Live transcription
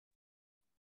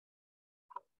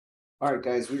All right,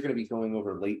 guys, we're going to be going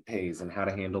over late pays and how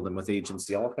to handle them with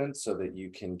Agency Elephant so that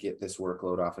you can get this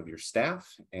workload off of your staff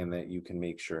and that you can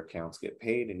make sure accounts get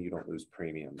paid and you don't lose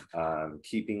premium.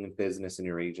 Keeping business in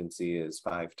your agency is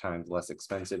 5 times less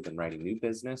expensive than writing new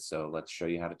business. So let's show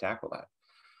you how to tackle that.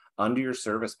 Under your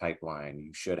service pipeline,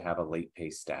 you should have a late pay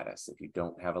status. If you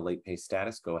don't have a late pay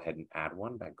status, go ahead and add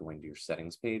one by going to your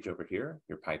settings page over here,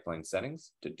 your pipeline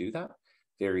settings. To do that,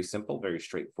 very simple, very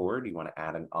straightforward. You want to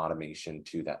add an automation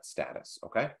to that status,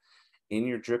 okay? In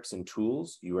your drips and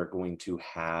tools, you are going to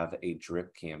have a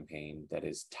drip campaign that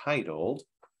is titled,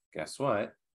 guess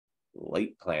what?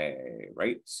 Late pay,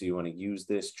 right? So you want to use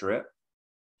this drip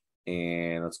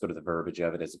and let's go to the verbiage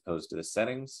of it as opposed to the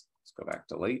settings. Let's go back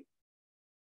to late.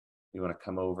 You want to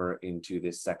come over into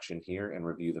this section here and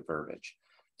review the verbiage.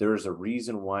 There is a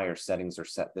reason why our settings are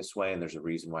set this way, and there's a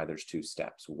reason why there's 2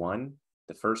 steps. One,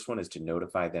 the first one is to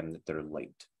notify them that they're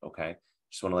late, okay?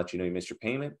 Just want to let you know you missed your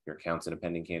payment, your account's in a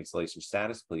pending cancellation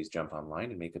status. Please jump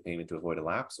online and make a payment to avoid a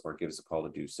lapse or give us a call to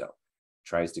do so.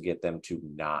 Tries to get them to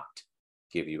not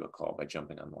give you a call by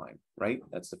jumping online, right?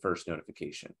 That's the first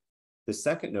notification. The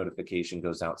second notification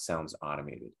goes out, sounds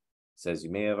automated. It says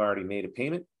you may have already made a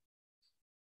payment,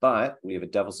 but we have a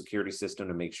double security system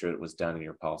to make sure it was done and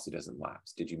your policy doesn't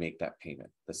lapse. Did you make that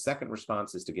payment? The second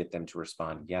response is to get them to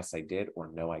respond, yes, I did, or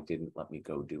no, I didn't. Let me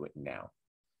go do it now.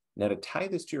 Now, to tie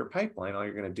this to your pipeline, all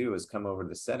you're going to do is come over to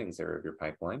the settings area of your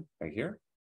pipeline right here.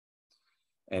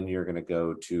 And you're going to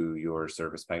go to your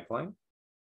service pipeline.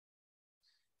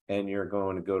 And you're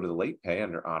going to go to the late pay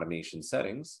under automation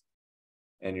settings.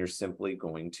 And you're simply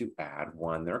going to add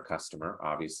 1, they're a customer,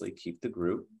 obviously, keep the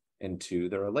group, and 2,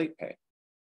 they're a late pay.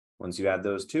 Once you add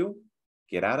those 2,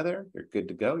 get out of there. You're good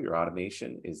to go. Your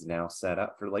automation is now set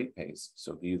up for late pays.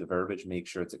 So view the verbiage, make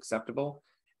sure it's acceptable.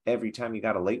 Every time you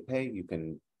got a late pay, you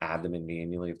can add them in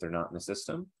manually if they're not in the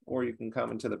system, or you can come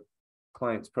into the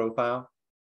client's profile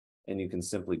and you can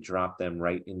simply drop them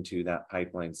right into that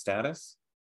pipeline status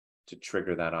to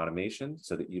trigger that automation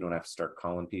so that you don't have to start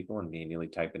calling people and manually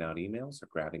typing out emails or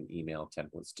grabbing email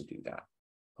templates to do that.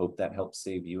 Hope that helps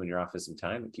save you and your office some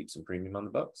time and keep some premium on the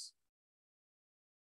books.